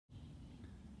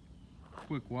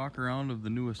quick walk around of the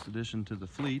newest addition to the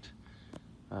fleet.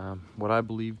 What I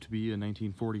believe to be a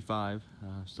 1945.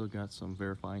 Still got some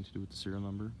verifying to do with the serial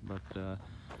number, but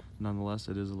nonetheless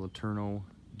it is a LeTourneau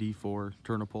D4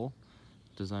 tournapull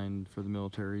designed for the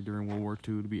military during World War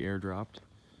II to be airdropped.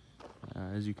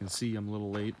 As you can see, I'm a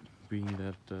little late, being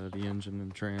that the engine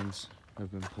and trans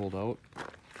have been pulled out,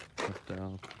 but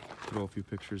I'll throw a few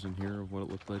pictures in here of what it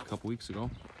looked like a couple weeks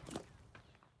ago.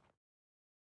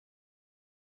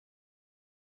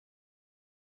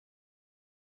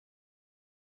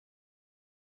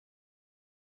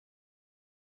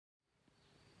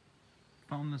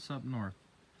 Found this up north.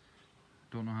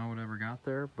 Don't know how it ever got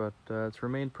there, but it's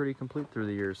remained pretty complete through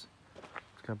the years.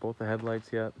 It's got both the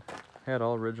headlights yet. Had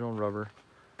all original rubber.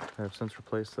 I've since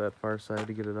replaced that far side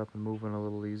to get it up and moving a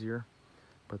little easier.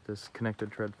 But this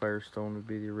connected tread Firestone would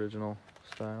be the original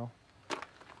style,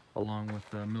 along with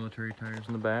the military tires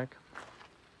in the back.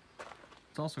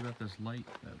 It's also got this light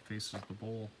that faces the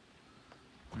bowl,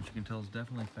 which you can tell is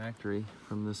definitely factory,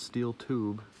 from this steel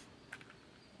tube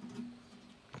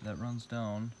that runs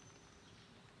down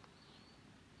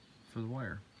for the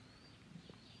wire.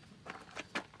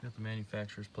 Got the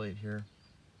manufacturer's plate here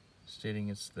stating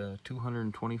it's the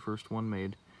 221st one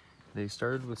made. They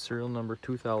started with serial number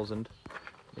 2000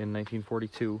 in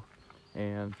 1942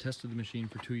 and tested the machine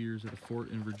for 2 years at a fort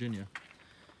in Virginia,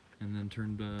 and then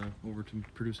turned over to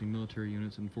producing military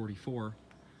units in 44,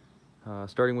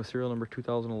 starting with serial number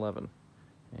 2011,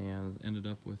 and ended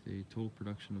up with a total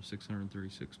production of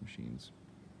 636 machines.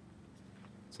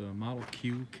 It's a Model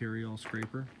Q carry-all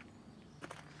scraper,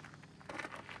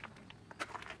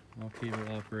 all cable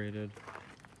operated,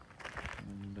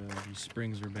 and these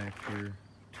springs are back here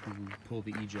to pull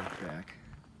the eject back.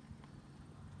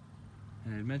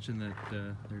 And I had mentioned that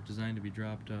they're designed to be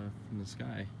dropped from the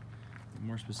sky,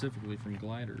 more specifically from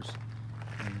gliders,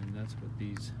 and that's what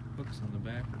these hooks on the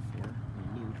back are for,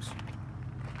 the loops,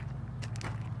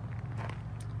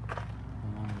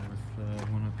 along with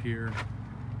one up here,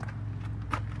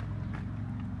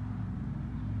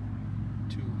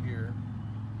 two here,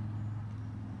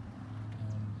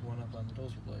 and one up on the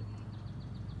dozer blade.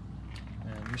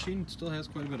 And the machine still has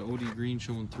quite a bit of OD green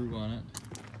showing through on it,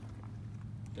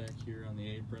 back here on the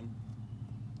apron,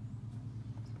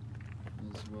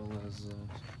 as well as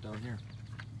down here.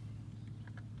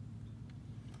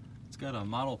 It's got a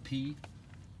Model P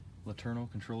LeTourneau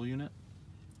control unit,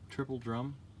 triple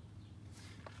drum,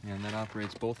 and that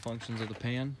operates both functions of the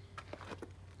pan,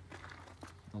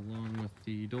 along with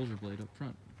the dozer blade up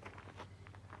front.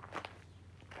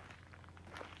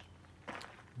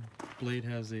 Blade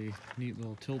has a neat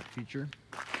little tilt feature.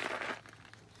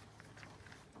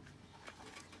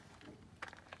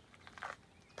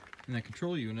 And that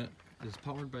control unit is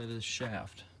powered by this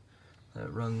shaft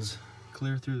that runs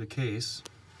clear through the case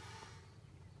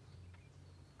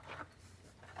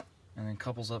and then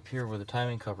couples up here where the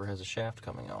timing cover has a shaft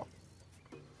coming out.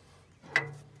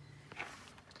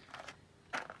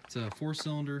 It's a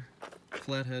 4-cylinder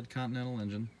flathead Continental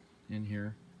engine in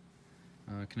here,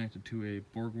 connected to a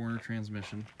Borg-Warner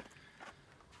transmission,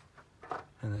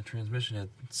 and that transmission had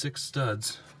 6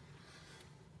 studs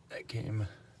that came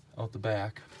out the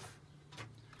back,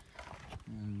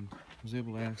 and was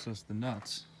able to access the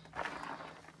nuts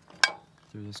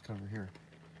through this cover here.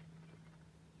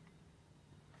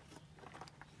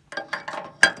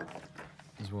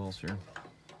 As well as here.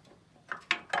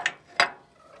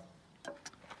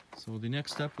 So the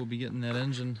next step will be getting that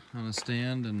engine on a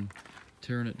stand and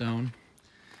tearing it down.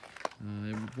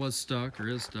 It was stuck, or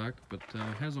is stuck, but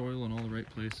has oil in all the right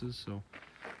places, so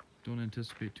don't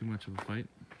anticipate too much of a fight.